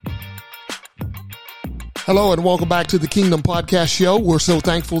Hello and welcome back to the Kingdom Podcast Show. We're so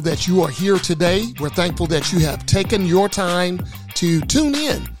thankful that you are here today. We're thankful that you have taken your time to tune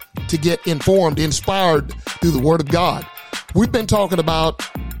in to get informed, inspired through the Word of God. We've been talking about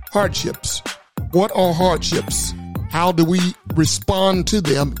hardships. What are hardships? How do we respond to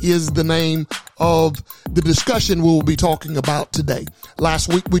them is the name of the discussion we'll be talking about today. Last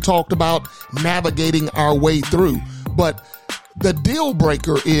week we talked about navigating our way through, but the deal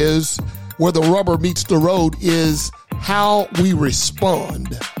breaker is where the rubber meets the road is how we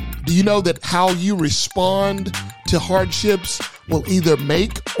respond. Do you know that how you respond to hardships will either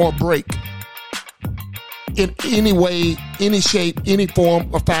make or break in any way, any shape, any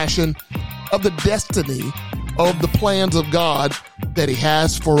form or fashion of the destiny of the plans of God that He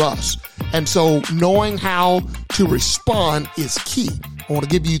has for us? And so knowing how to respond is key. I want to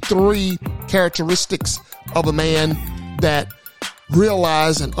give you 3 characteristics of a man that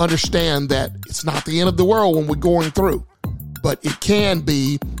realize and understand that it's not the end of the world when we're going through, but it can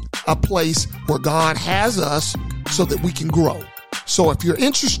be a place where God has us so that we can grow. So if you're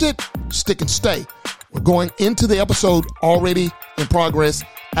interested, stick and stay. We're going into the episode already in progress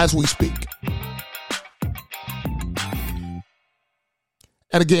as we speak.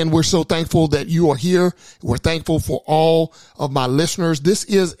 And again, we're so thankful that you are here. We're thankful for all of my listeners. This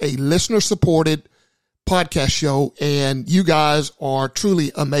is a listener-supported podcast show, and you guys are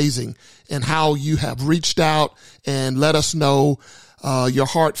truly amazing in how you have reached out and let us know your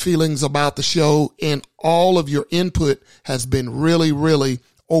heart feelings about the show, and all of your input has been really, really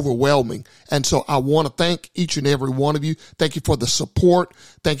overwhelming. And so I want to thank each and every one of you. Thank you for the support.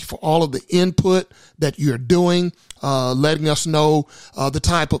 Thank you for all of the input that you're doing, letting us know the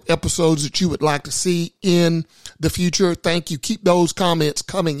type of episodes that you would like to see in the future. Thank you. Keep those comments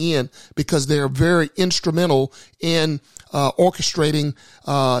coming in because they're very instrumental in orchestrating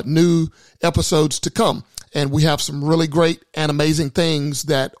new episodes to come. And we have some really great and amazing things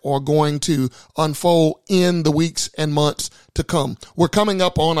that are going to unfold in the weeks and months to come. We're coming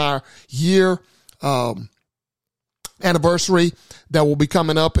up on our year anniversary that will be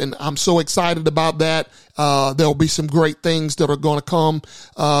coming up, and I'm so excited about that. There'll be some great things that are going to come.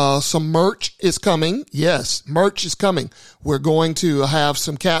 Some merch is coming. Yes, merch is coming. We're going to have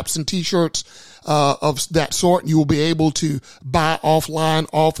some caps and t-shirts of that sort. You will be able to buy offline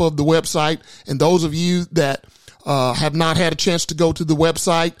off of the website. And those of you that have not had a chance to go to the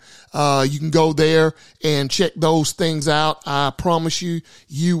website, you can go there and check those things out. I promise you,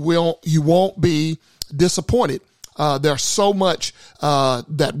 you won't be disappointed. There's so much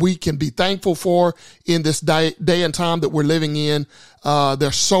that we can be thankful for in this day and time that we're living in.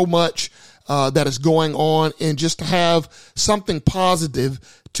 There's so much that is going on, and just to have something positive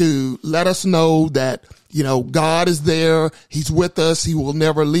to let us know that, you know, God is there. He's with us. He will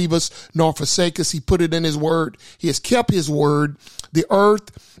never leave us nor forsake us. He put it in His word. He has kept His word. The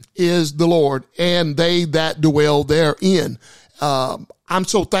earth is the Lord and they that dwell therein. I'm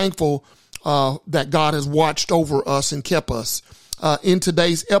so thankful that God has watched over us and kept us. In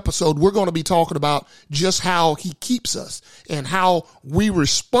today's episode, we're going to be talking about just how He keeps us and how we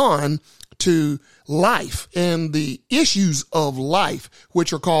respond to life and the issues of life,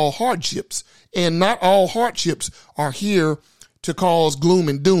 which are called hardships. And not all hardships are here to cause gloom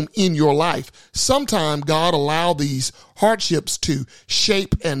and doom in your life. Sometimes God allow these hardships to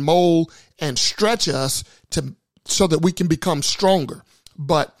shape and mold and stretch us so that we can become stronger.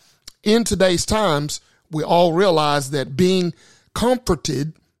 But in today's times, we all realize that being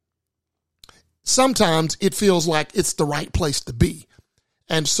comforted, sometimes it feels like it's the right place to be.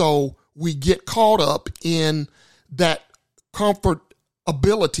 And so we get caught up in that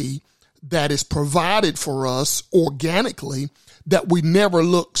comfortability that is provided for us organically, that we never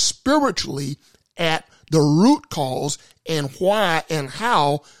look spiritually at the root cause and why and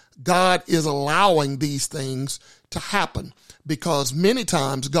how God is allowing these things to happen. Because many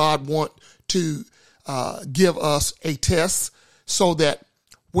times God wants to give us a test so that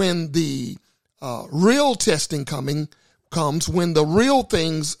when the real testing comes, when the real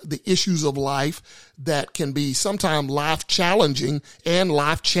things, the issues of life that can be sometimes life challenging and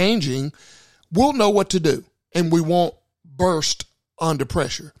life changing, we'll know what to do and we won't burst under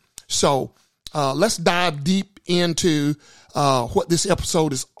pressure. So let's dive deep into what this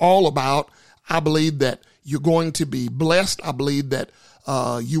episode is all about. I believe that you're going to be blessed. I believe that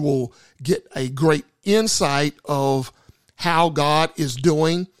you will get a great insight of how God is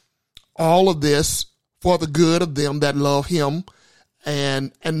doing all of this for the good of them that love Him,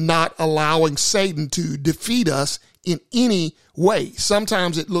 and not allowing Satan to defeat us in any way.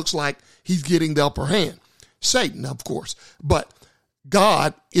 Sometimes it looks like he's getting the upper hand. Satan, of course, but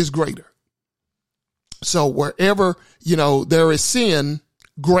God is greater. So wherever, there is sin,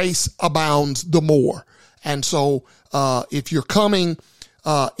 grace abounds the more. And so, if you're coming,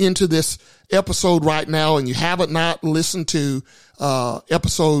 into this episode right now and you haven't not listened to,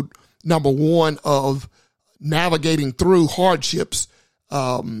 episode number 1 of navigating through hardships,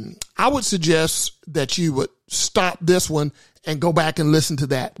 I would suggest that you would stop this one and go back and listen to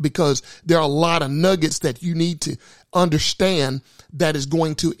that, because there are a lot of nuggets that you need to understand that is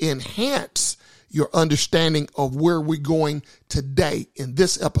going to enhance your understanding of where we're going today in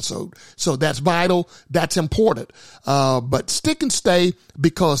this episode. So that's vital. That's important. But stick and stay,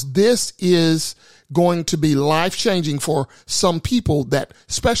 because this is going to be life changing for some people, that,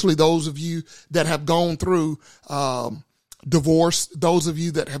 especially those of you that have gone through, divorce, those of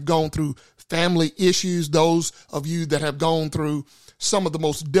you that have gone through family issues, those of you that have gone through some of the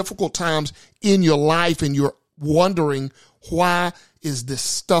most difficult times in your life, and you're wondering, why is this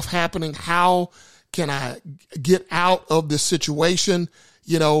stuff happening? How can I get out of this situation?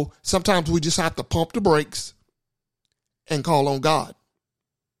 Sometimes we just have to pump the brakes and call on God.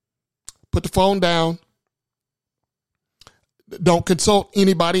 Put the phone down. Don't consult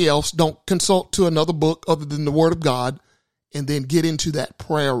anybody else. Don't consult to another book other than the Word of God. And then get into that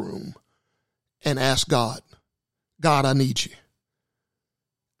prayer room and ask God, I need you.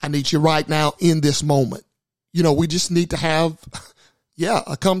 I need you right now in this moment. We just need to have,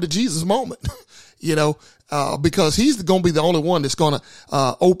 a come to Jesus moment, because he's going to be the only one that's going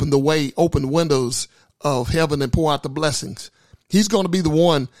to open the windows of heaven and pour out the blessings. He's going to be the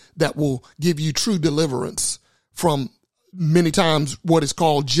one that will give you true deliverance from many times what is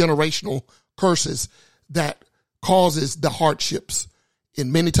called generational curses that causes the hardships.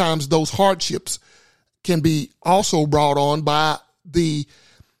 And many times those hardships can be also brought on by the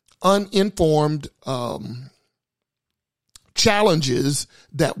uninformed challenges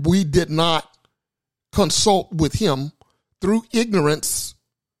that we did not consult with him through ignorance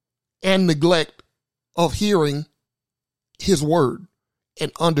and neglect of hearing his word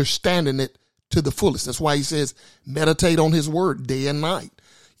and understanding it to the fullest. That's why he says, meditate on his word day and night.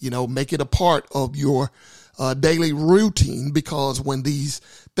 Make it a part of your daily routine, because when these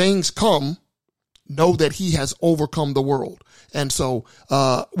things come, know that he has overcome the world. And so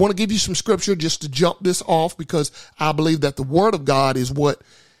I want to give you some scripture just to jump this off, because I believe that the word of God is what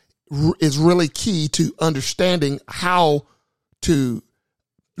is really key to understanding how to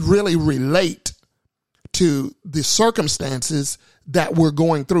really relate to the circumstances that we're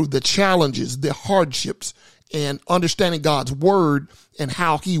going through, the challenges, the hardships, and understanding God's word and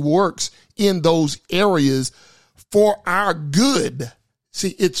how he works in those areas for our good. See,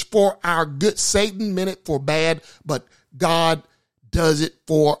 it's for our good. Satan meant it for bad, but God does it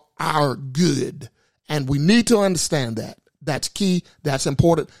for our good. And we need to understand that. That's key. That's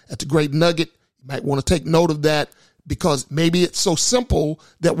important. That's a great nugget. You might want to take note of that, because maybe it's so simple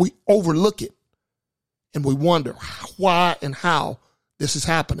that we overlook it and we wonder why and how this is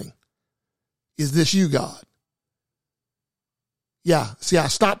happening. Is this you, God? Yeah. See, I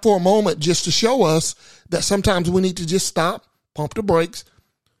stopped for a moment just to show us that sometimes we need to just stop, pump the brakes.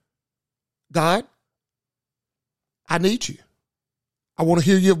 God, I need you. I want to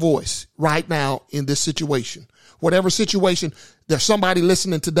hear your voice right now in this situation. Whatever situation, there's somebody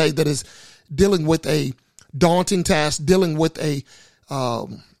listening today that is dealing with a daunting task, dealing with a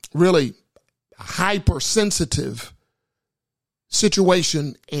really hypersensitive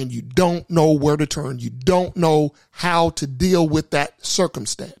situation, and you don't know where to turn. You don't know how to deal with that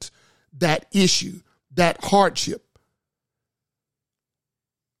circumstance, that issue, that hardship.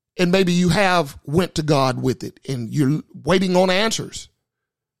 And maybe you have went to God with it and you're waiting on answers.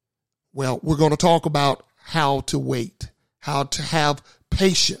 Well, we're going to talk about how to wait, how to have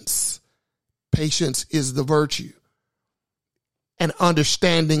patience. Patience is the virtue. And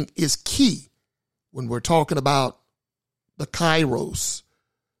understanding is key when we're talking about the kairos,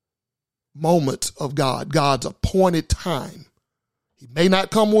 moments of God, God's appointed time. He may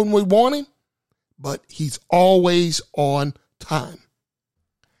not come when we want him, but he's always on time.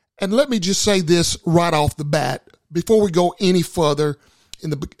 And let me just say this right off the bat, before we go any further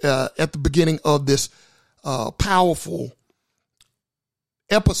at the beginning of this powerful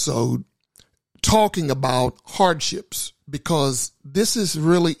episode talking about hardships, because this is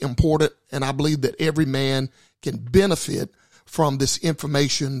really important, and I believe that every man can benefit from this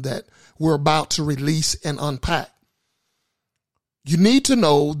information that we're about to release and unpack. You need to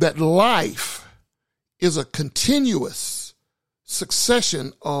know that life is a continuous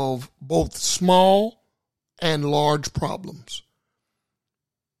succession of both small and large problems.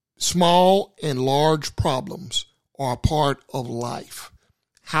 Small and large problems are a part of life.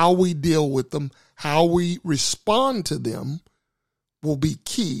 How we deal with them, how we respond to them will be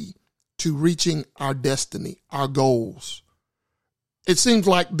key to reaching our destiny, our goals. It seems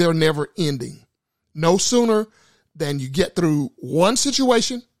like they're never ending. No sooner than you get through one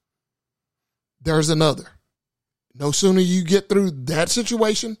situation, there's another. No sooner you get through that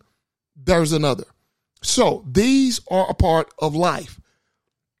situation, there's another. So these are a part of life.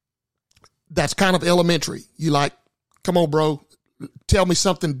 That's kind of elementary. You like, come on, bro, tell me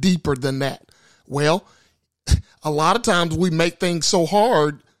something deeper than that. Well, a lot of times we make things so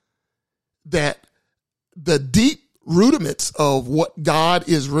hard that the deep rudiments of what God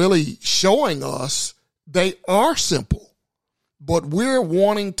is really showing us, they are simple, but we're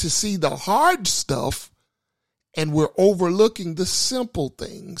wanting to see the hard stuff and we're overlooking the simple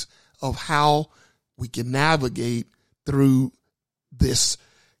things of how we can navigate through this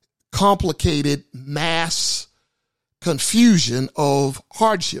complicated mass confusion of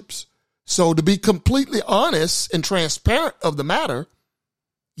hardships. So to be completely honest and transparent of the matter,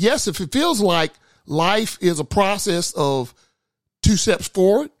 yes, if it feels like life is a process of 2 steps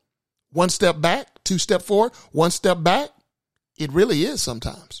forward, 1 step back, 2 steps forward, 1 step back, it really is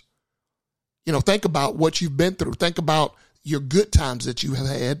sometimes. You know, think about what you've been through. Think about your good times that you have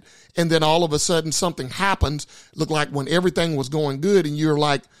had. And then all of a sudden something happens, look like when everything was going good and you're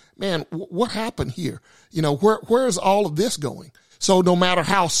like, man, what happened here? You know, where is all of this going? So no matter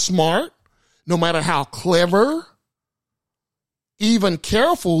how smart, no matter how clever, even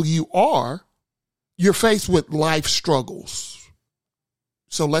careful you are, you're faced with life struggles.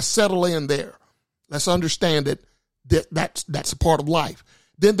 So let's settle in there. Let's understand that's a part of life.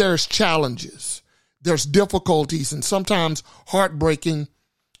 Then there's challenges. There's difficulties and sometimes heartbreaking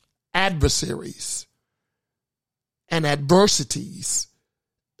adversaries and adversities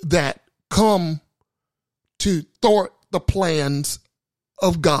that come to thwart the plans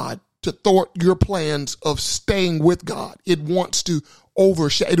of God, to thwart your plans of staying with God. It wants to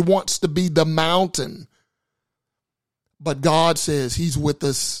overshadow, it wants to be the mountain. But God says he's with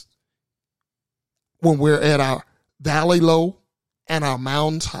us when we're at our valley low and our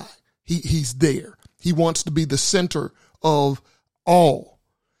mountains high. He's there. He wants to be the center of all.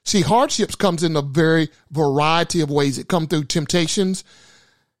 See, hardships comes in a very variety of ways. It comes through temptations.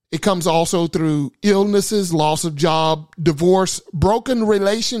 It comes also through illnesses, loss of job, divorce, broken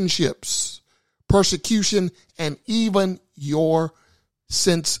relationships, persecution, and even your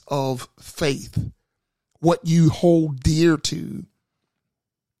sense of faith, what you hold dear to,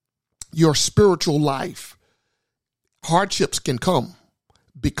 your spiritual life. Hardships can come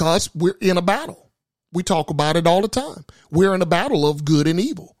because we're in a battle. We talk about it all the time. We're in a battle of good and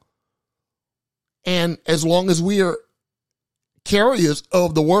evil. And as long as we are carriers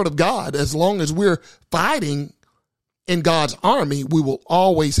of the word of God, as long as we're fighting in God's army, we will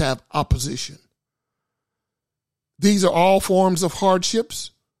always have opposition. These are all forms of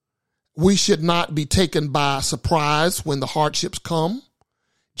hardships. We should not be taken by surprise when the hardships come.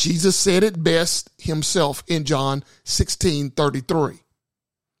 Jesus said it best himself in John 16:33.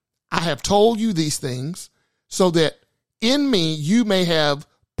 I have told you these things so that in me you may have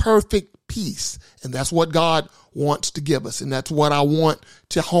perfect peace. And that's what God wants to give us. And that's what I want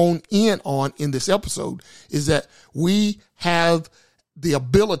to hone in on in this episode, is that we have the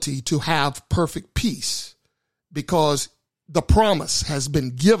ability to have perfect peace because the promise has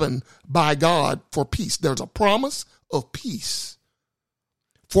been given by God for peace. There's a promise of peace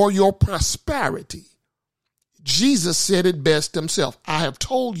for your prosperity. Jesus said it best himself. I have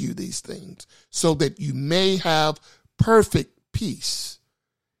told you these things so that you may have perfect peace.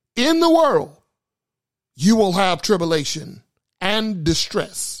 In the world, you will have tribulation and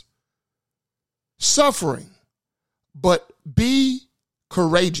distress, suffering, but be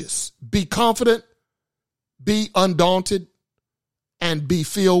courageous, be confident, be undaunted, and be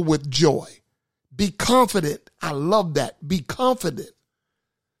filled with joy. Be confident. I love that. Be confident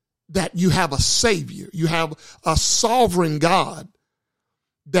that you have a Savior. You have a sovereign God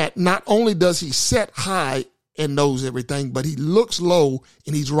that not only does he sit high and knows everything, but he looks low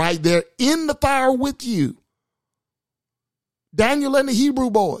and he's right there in the fire with you. Daniel and the Hebrew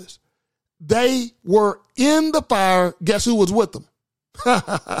boys, they were in the fire. Guess who was with them?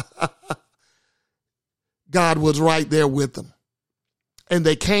 God was right there with them. And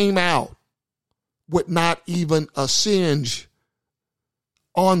they came out with not even a singe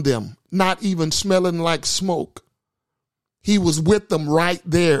on them, not even smelling like smoke. He was with them right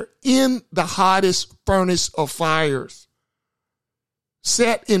there in the hottest furnace of fires,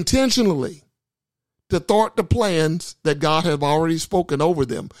 set intentionally to thwart the plans that God had already spoken over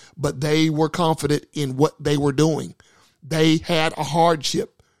them. But they were confident in what they were doing. They had a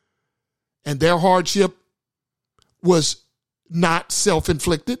hardship. And their hardship was not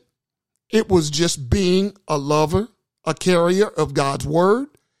self-inflicted. It was just being a lover, a carrier of God's word,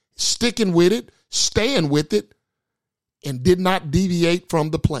 sticking with it, staying with it, and did not deviate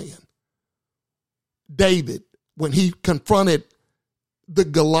from the plan. David, when he confronted the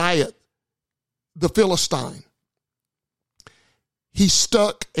Goliath, the Philistine, he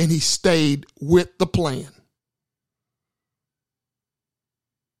stuck and he stayed with the plan.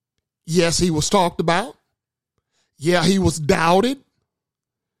 Yes, he was talked about. Yeah, he was doubted.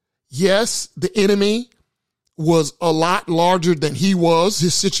 Yes, the enemy was a lot larger than he was.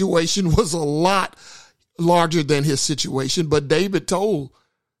 His situation was a lot larger than his situation. But David told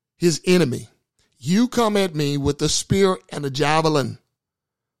his enemy, you come at me with a spear and a javelin.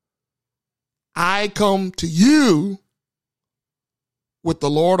 I come to you with the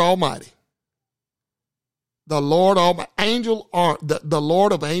Lord Almighty. The Lord Almighty, the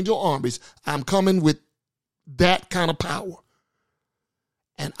Lord of angel armies. I'm coming with that kind of power.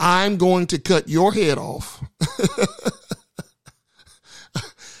 And I'm going to cut your head off.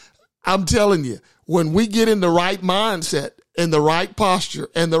 I'm telling you, when we get in the right mindset and the right posture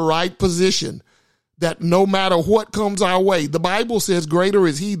and the right position, that no matter what comes our way, the Bible says greater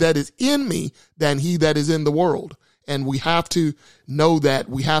is he that is in me than he that is in the world. And we have to know that.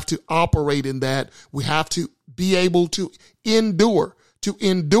 We have to operate in that. We have to be able to endure. To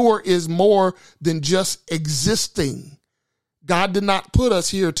endure is more than just existing. God did not put us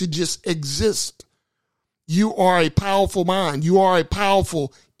here to just exist. You are a powerful mind. You are a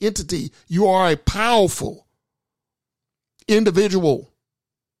powerful entity. You are a powerful individual,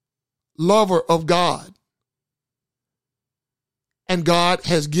 lover of God. And God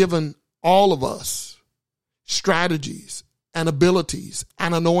has given all of us strategies and abilities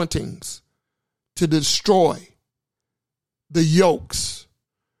and anointings to destroy the yokes,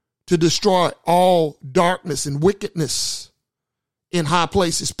 to destroy all darkness and wickedness in high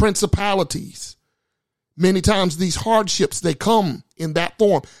places, principalities. Many times these hardships, they come in that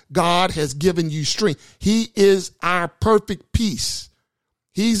form. God has given you strength. He is our perfect peace.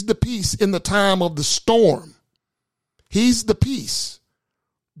 He's the peace in the time of the storm. He's the peace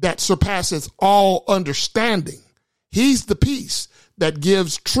that surpasses all understanding. He's the peace that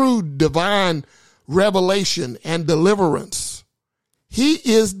gives true divine revelation and deliverance. He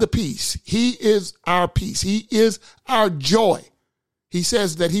is the peace. He is our peace. He is our joy. He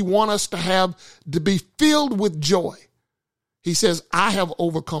says that he wants us to be filled with joy. He says, I have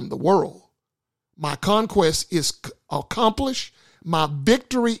overcome the world. My conquest is accomplished. My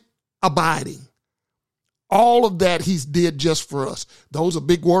victory abiding. All of that he's did just for us. Those are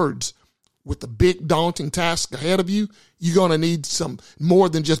big words. With the big daunting task ahead of you, you're going to need some more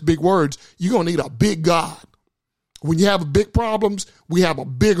than just big words. You're going to need a big God. When you have big problems, we have a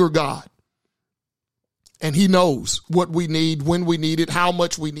bigger God. And he knows what we need, when we need it, how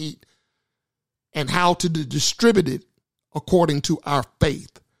much we need, and how to distribute it according to our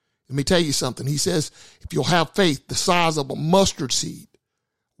faith. Let me tell you something. He says, if you'll have faith the size of a mustard seed,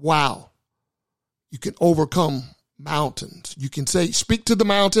 wow, you can overcome mountains. You can say, speak to the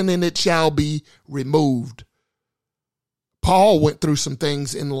mountain and it shall be removed. Paul went through some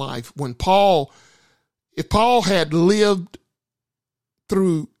things in life. If Paul had lived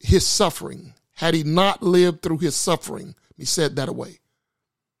through his suffering, had he not lived through his suffering, he said that away.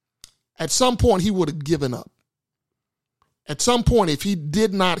 At some point, he would have given up. At some point, if he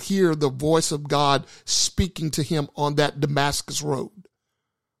did not hear the voice of God speaking to him on that Damascus road.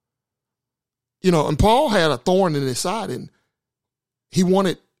 And Paul had a thorn in his side and he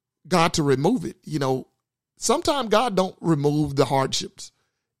wanted God to remove it. Sometimes God don't remove the hardships.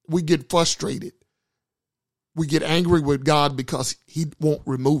 We get frustrated. We get angry with God because he won't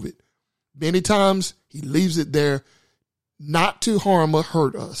remove it. Many times he leaves it there not to harm or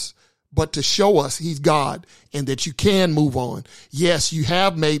hurt us, but to show us he's God and that you can move on. Yes, you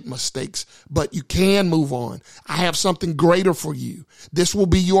have made mistakes, but you can move on. I have something greater for you. This will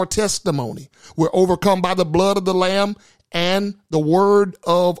be your testimony. We're overcome by the blood of the Lamb and the word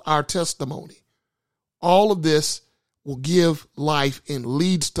of our testimony. All of this will give life and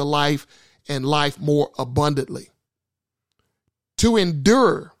leads to life and life more abundantly. To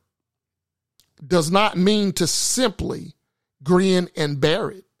endure does not mean to simply grin and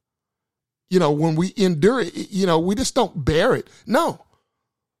bear it. When we endure it, we just don't bear it. No,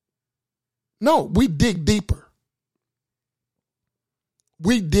 we dig deeper.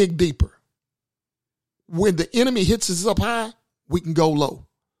 We dig deeper. When the enemy hits us up high, we can go low.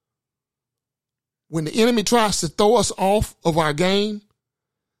 When the enemy tries to throw us off of our game,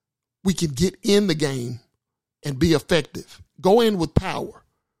 we can get in the game and be effective. Go in with power.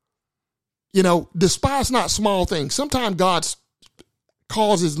 Despise not small things. Sometimes God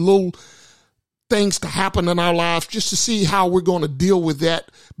causes little things to happen in our lives just to see how we're going to deal with that,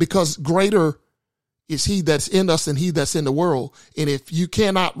 because greater is he that's in us than he that's in the world. And if you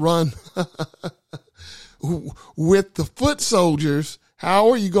cannot run with the foot soldiers, how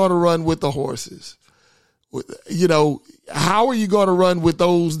are you going to run with the horses? How are you going to run with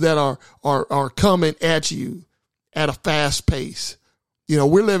those that are coming at you at a fast pace?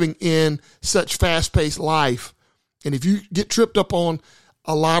 We're living in such fast paced life. And if you get tripped up on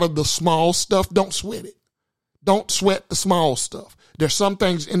a lot of the small stuff, don't sweat it. Don't sweat the small stuff. There's some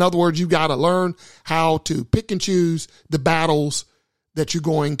things, in other words, you got to learn how to pick and choose the battles that you're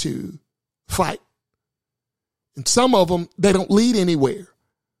going to fight. And some of them, they don't lead anywhere.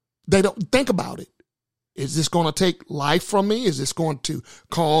 They don't think about it. Is this going to take life from me? Is this going to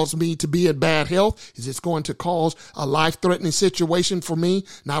cause me to be in bad health? Is this going to cause a life-threatening situation for me?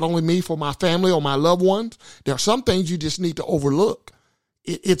 Not only me, for my family or my loved ones. There are some things you just need to overlook.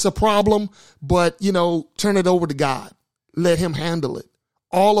 It's a problem, but, turn it over to God. Let him handle it.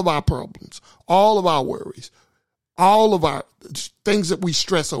 All of our problems, all of our worries, all of our things that we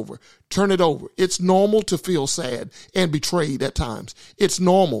stress over, turn it over. It's normal to feel sad and betrayed at times. It's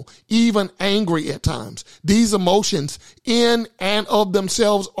normal, even angry at times. These emotions in and of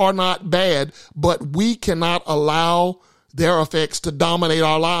themselves are not bad, but we cannot allow their effects to dominate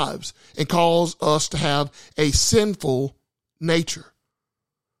our lives and cause us to have a sinful nature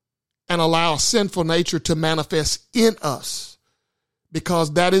and allow a sinful nature to manifest in us,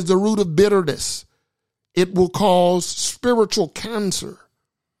 because that is the root of bitterness. It will cause spiritual cancer,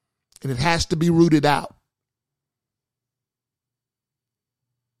 and it has to be rooted out.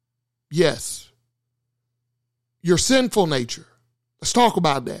 Yes, your sinful nature. Let's talk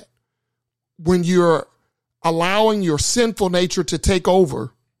about that. When you're allowing your sinful nature to take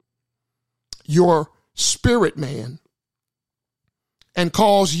over your spirit man and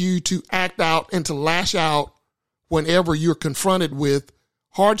cause you to act out and to lash out whenever you're confronted with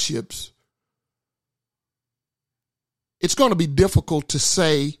hardships, it's going to be difficult to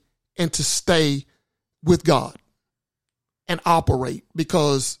say and to stay with God and operate,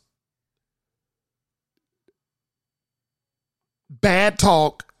 because bad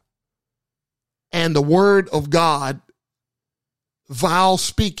talk and the word of God, vile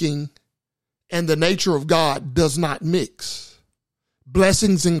speaking, and the nature of God does not mix.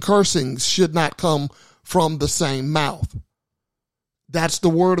 Blessings and cursings should not come from the same mouth. That's the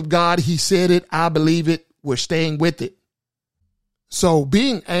word of God. He said it. I believe it. We're staying with it. So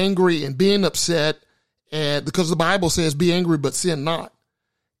being angry and being upset, and because the Bible says be angry but sin not,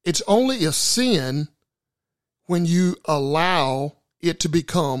 it's only a sin when you allow it to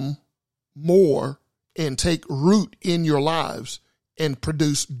become more and take root in your lives and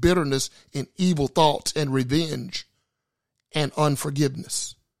produce bitterness and evil thoughts and revenge and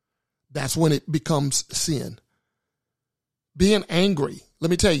unforgiveness. That's when it becomes sin. Being angry,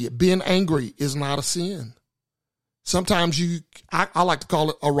 let me tell you, being angry is not a sin. Sometimes I like to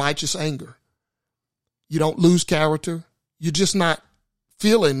call it a righteous anger. You don't lose character. You're just not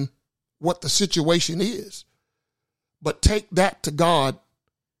feeling what the situation is. But take that to God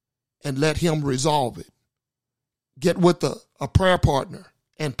and let him resolve it. Get with a prayer partner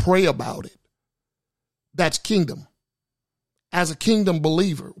and pray about it. That's kingdom. As a kingdom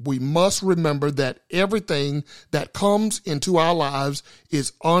believer, we must remember that everything that comes into our lives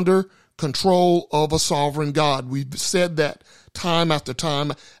is under control of a sovereign God. We've said that time after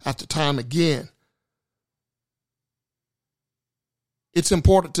time after time again. It's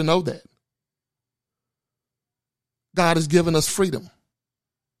important to know that. God has given us freedom.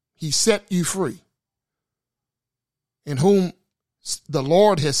 He set you free. And whom the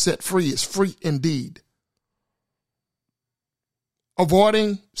Lord has set free is free indeed.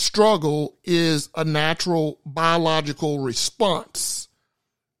 Avoiding struggle is a natural biological response.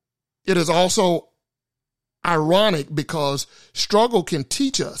 It is also ironic because struggle can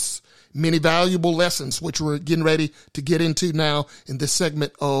teach us many valuable lessons, which we're getting ready to get into now in this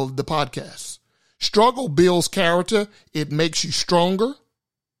segment of the podcast. Struggle builds character. It makes you stronger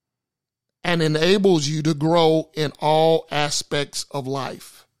and enables you to grow in all aspects of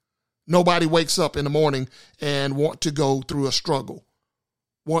life. Nobody wakes up in the morning and want to go through a struggle,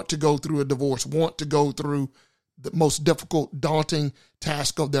 want to go through a divorce, want to go through the most difficult, daunting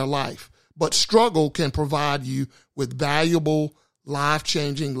task of their life. But struggle can provide you with valuable,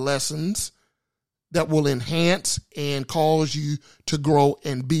 life-changing lessons that will enhance and cause you to grow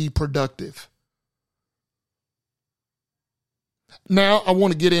and be productive. Now, I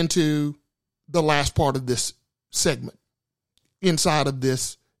want to get into the last part of this segment inside of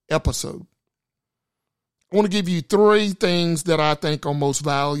this episode. I want to give you three things that I think are most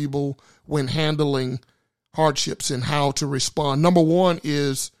valuable when handling hardships and how to respond. Number one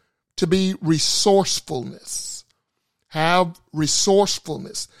is to be resourcefulness. Have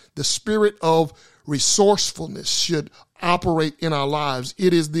resourcefulness. The spirit of resourcefulness should operate in our lives.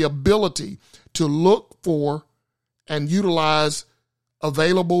 It is the ability to look for and utilize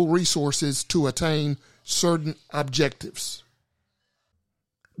available resources to attain certain objectives.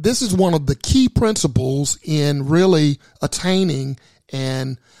 This is one of the key principles in really attaining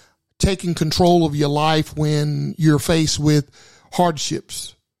and taking control of your life when you're faced with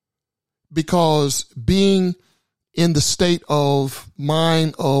hardships. Because being in the state of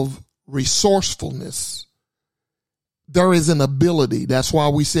mind of resourcefulness, there is an ability. That's why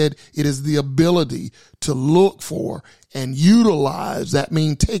we said it is the ability to look for and utilize. That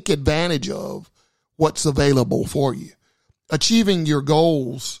means take advantage of what's available for you. Achieving your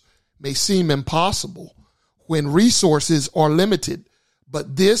goals may seem impossible when resources are limited,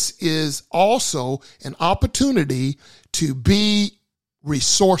 but this is also an opportunity to be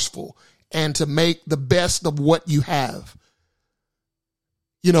resourceful and to make the best of what you have.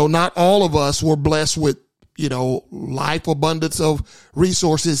 You know, not all of us were blessed with, life abundance of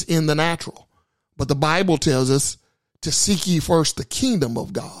resources in the natural. But the Bible tells us to seek ye first the kingdom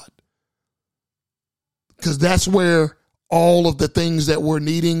of God. Because that's where all of the things that we're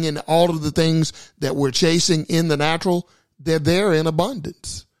needing and all of the things that we're chasing in the natural, they're there in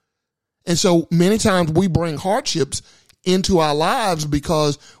abundance. And so many times we bring hardships into our lives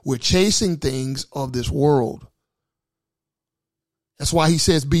because we're chasing things of this world. That's why he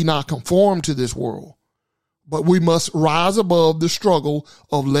says, be not conformed to this world. But we must rise above the struggle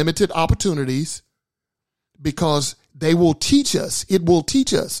of limited opportunities because they will teach us. It will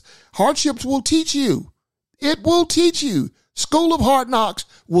teach us. Hardships will teach you. It will teach you. School of Hard Knocks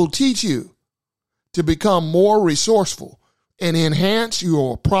will teach you to become more resourceful and enhance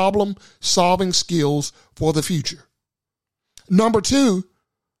your problem-solving skills for the future. Number two,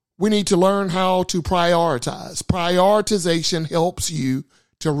 we need to learn how to prioritize. Prioritization helps you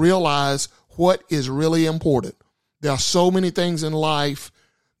to realize what is really important. There are so many things in life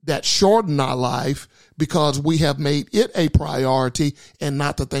that shorten our life because we have made it a priority and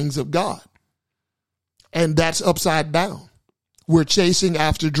not the things of God. And that's upside down. We're chasing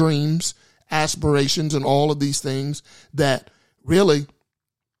after dreams, aspirations, and all of these things that really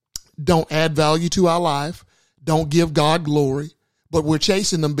don't add value to our life, don't give God glory, but we're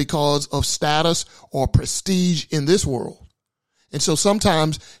chasing them because of status or prestige in this world. And so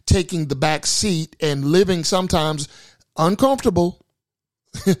sometimes taking the back seat and living sometimes uncomfortable,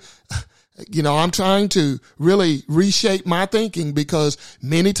 I'm trying to really reshape my thinking because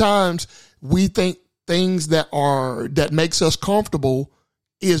many times we think things that makes us comfortable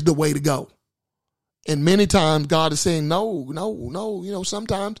is the way to go. And many times God is saying, no,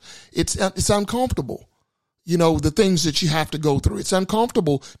 sometimes it's uncomfortable. The things that you have to go through. It's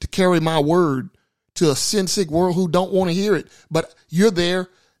uncomfortable to carry my word to a sin-sick world who don't want to hear it. But you're there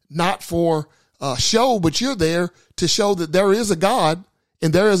not for show, but you're there to show that there is a God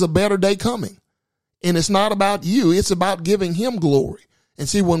and there is a better day coming. And it's not about you. It's about giving him glory. And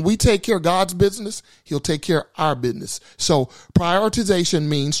see, when we take care of God's business, he'll take care of our business. So prioritization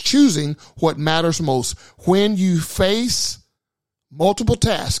means choosing what matters most. When you face multiple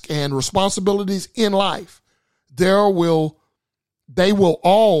tasks and responsibilities in life, they will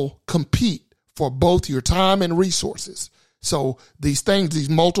all compete for both your time and resources. So these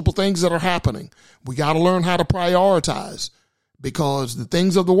multiple things that are happening, we got to learn how to prioritize because the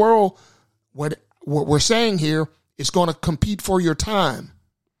things of the world, what we're saying here, it's going to compete for your time.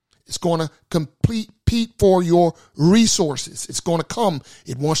 It's going to compete for your resources. It's going to come.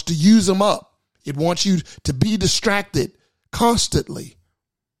 It wants to use them up. It wants you to be distracted constantly.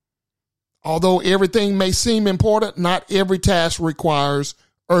 Although everything may seem important, not every task requires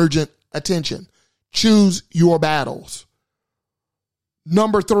urgent attention. Choose your battles.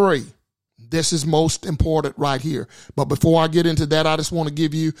 Number three, this is most important right here. But before I get into that, I just want to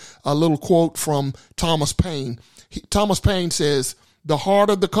give you a little quote from Thomas Paine. Thomas Paine says, the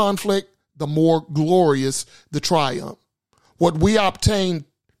harder the conflict, the more glorious the triumph. What we obtain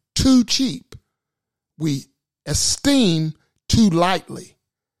too cheap, we esteem too lightly.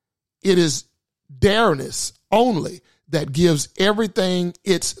 It is dareness only that gives everything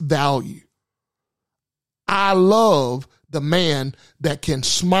its value. I love the man that can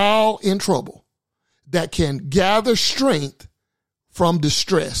smile in trouble, that can gather strength from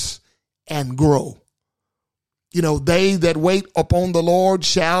distress and grow. They that wait upon the Lord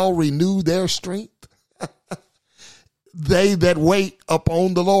shall renew their strength. they that wait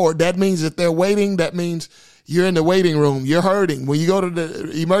upon the Lord. That means that they're waiting. That means you're in the waiting room. You're hurting. When you go to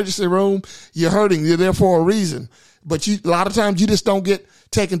the emergency room, you're hurting. You're there for a reason. But a lot of times you just don't get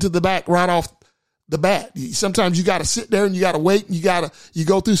taken to the back right off the bat. Sometimes you got to sit there and you got to wait, and you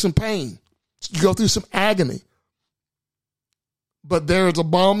go through some pain. You go through some agony. But there is a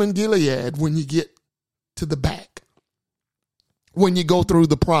balm in Gilead when you get to the back, when you go through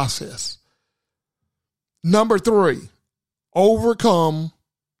the process. Number 3, overcome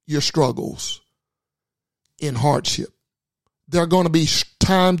your struggles in hardship. There are going to be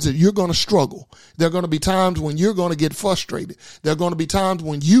times that you're going to struggle. There are going to be times when you're going to get frustrated. There are going to be times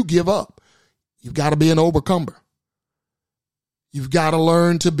when you give up. You've got to be an overcomer. You've got to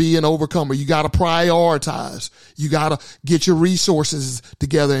learn to be an overcomer. You got to prioritize. You got to get your resources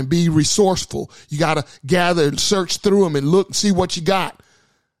together and be resourceful. You got to gather and search through them and look and see what you got.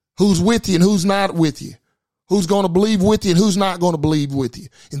 Who's with you and who's not with you. Who's going to believe with you and who's not going to believe with you.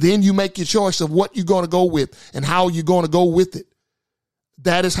 And then you make your choice of what you're going to go with and how you're going to go with it.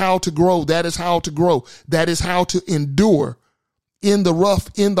 That is how to grow. That is how to grow. That is how to endure in the rough,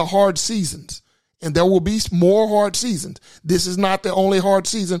 in the hard seasons. And there will be more hard seasons. This is not the only hard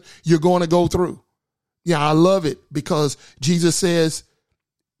season you're going to go through. Yeah, I love it because Jesus says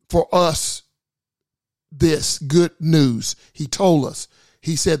for us this good news. He told us.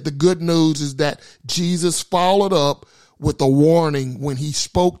 He said the good news is that Jesus followed up with a warning when he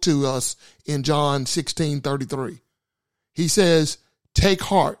spoke to us in John 16:33. He says, take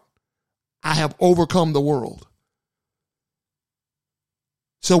heart. I have overcome the world.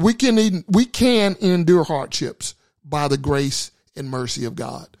 So we can endure hardships by the grace and mercy of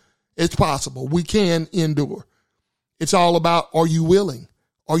God. It's possible. We can endure. It's all about, are you willing?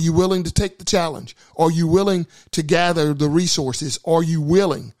 Are you willing to take the challenge? Are you willing to gather the resources? Are you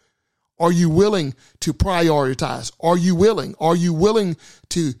willing? Are you willing to prioritize? Are you willing? Are you willing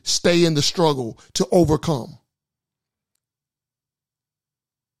to stay in the struggle, to overcome?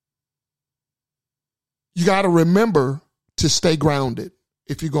 You got to remember to stay grounded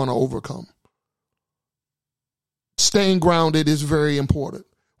if you're going to overcome. Staying grounded is very important.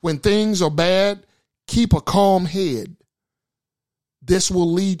 When things are bad, keep a calm head. This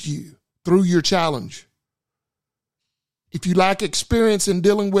will lead you through your challenge. If you lack experience in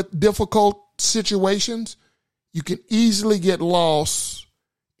dealing with difficult situations, you can easily get lost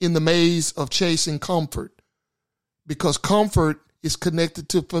in the maze of chasing comfort, because comfort is connected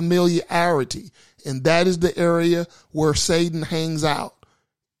to familiarity, and that is the area where Satan hangs out,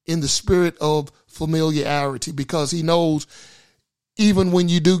 in the spirit of familiarity, because he knows even when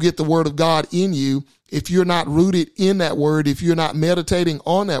you do get the word of God in you, if you're not rooted in that word, if you're not meditating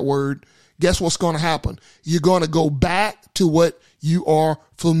on that word, guess what's going to happen? You're going to go back to what you are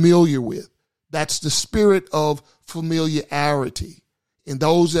familiar with. That's the spirit of familiarity. And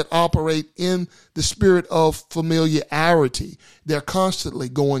those that operate in the spirit of familiarity, they're constantly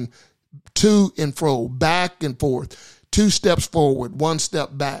going to and fro, back and forth, 2 steps forward, 1 step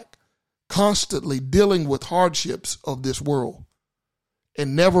back, constantly dealing with hardships of this world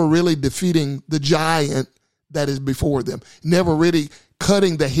and never really defeating the giant that is before them, never really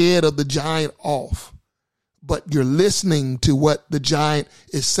cutting the head of the giant off. But you're listening to what the giant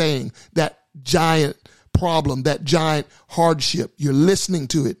is saying, that giant problem, that giant hardship. You're listening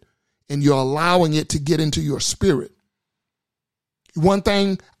to it and you're allowing it to get into your spirit. One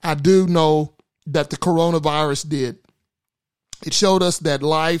thing I do know that the coronavirus did, it showed us that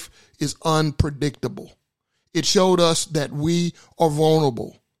life is unpredictable. It showed us that we are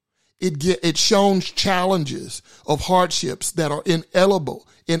vulnerable. It shows challenges of hardships that are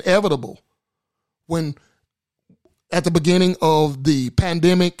inevitable. When at the beginning of the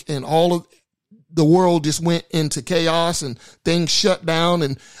pandemic and all of the world just went into chaos and things shut down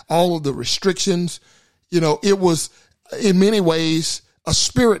and all of the restrictions, it was in many ways a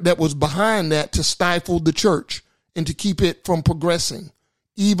spirit that was behind that to stifle the church and to keep it from progressing,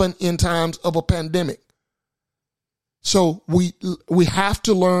 even in times of a pandemic. So we have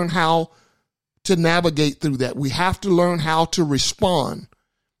to learn how to navigate through that. We have to learn how to respond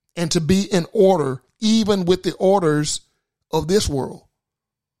and to be in order, even with the orders of this world.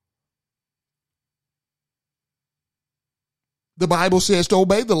 The Bible says to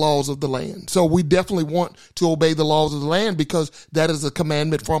obey the laws of the land. So we definitely want to obey the laws of the land because that is a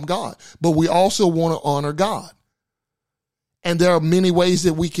commandment from God. But we also want to honor God. And there are many ways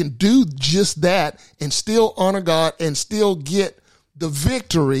that we can do just that and still honor God and still get the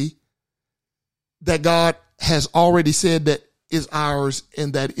victory that God has already said that is ours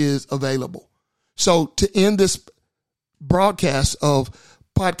and that is available. So to end this podcast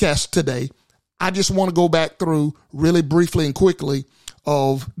today, I just want to go back through really briefly and quickly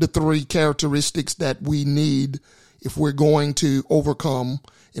of the 3 characteristics that we need if we're going to overcome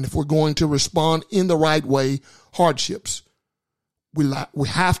and if we're going to respond in the right way, hardships. We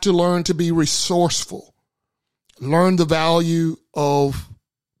have to learn to be resourceful, learn the value of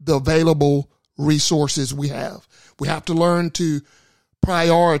the available resources we have. We have to learn to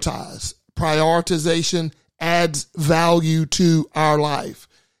prioritize. Prioritization adds value to our life.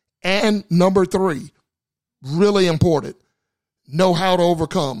 And number 3, really important, know how to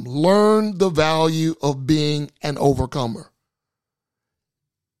overcome. Learn the value of being an overcomer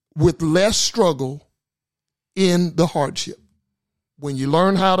with less struggle in the hardship. When you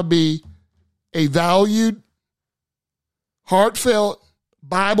learn how to be a valued, heartfelt,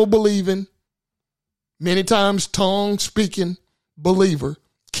 Bible-believing, many times tongue-speaking believer,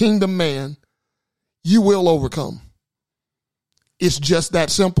 kingdom man, you will overcome. It's just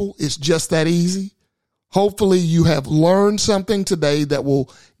that simple. It's just that easy. Hopefully you have learned something today that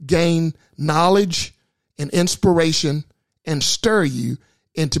will gain knowledge and inspiration and stir you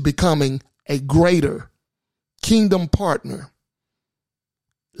into becoming a greater kingdom partner,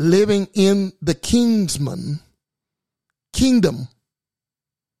 living in the kingdom.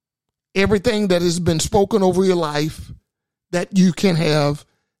 Everything that has been spoken over your life that you can have,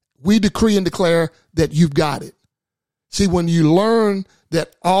 we decree and declare that you've got it. See, when you learn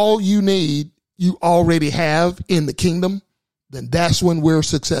that all you need, you already have in the kingdom, then that's when we're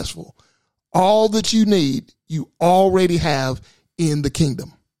successful. All that you need, you already have in the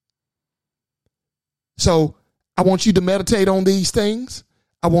kingdom. So I want you to meditate on these things.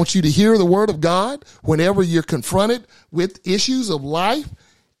 I want you to hear the word of God whenever you're confronted with issues of life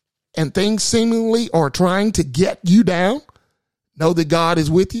and things seemingly are trying to get you down. Know that God is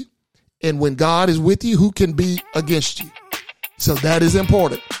with you. And when God is with you, who can be against you? So that is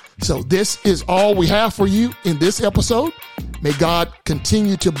important. So this is all we have for you in this episode. May God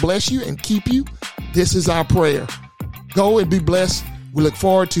continue to bless you and keep you. This is our prayer. Go and be blessed. We look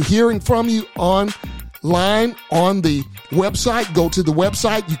forward to hearing from you online on the website. Go to the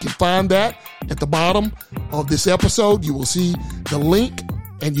website. You can find that at the bottom of this episode. You will see the link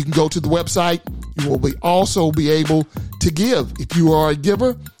and you can go to the website. You will also be able to give. If you are a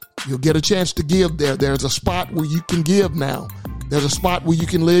giver, you'll get a chance to give there. There's a spot where you can give now. There's a spot where you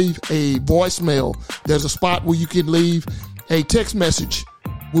can leave a voicemail. There's a spot where you can leave a text message.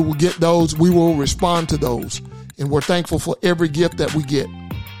 We will get those. We will respond to those. And we're thankful for every gift that we get.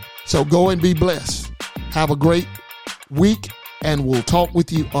 So go and be blessed. Have a great week, and we'll talk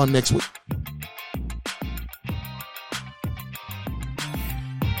with you on next week.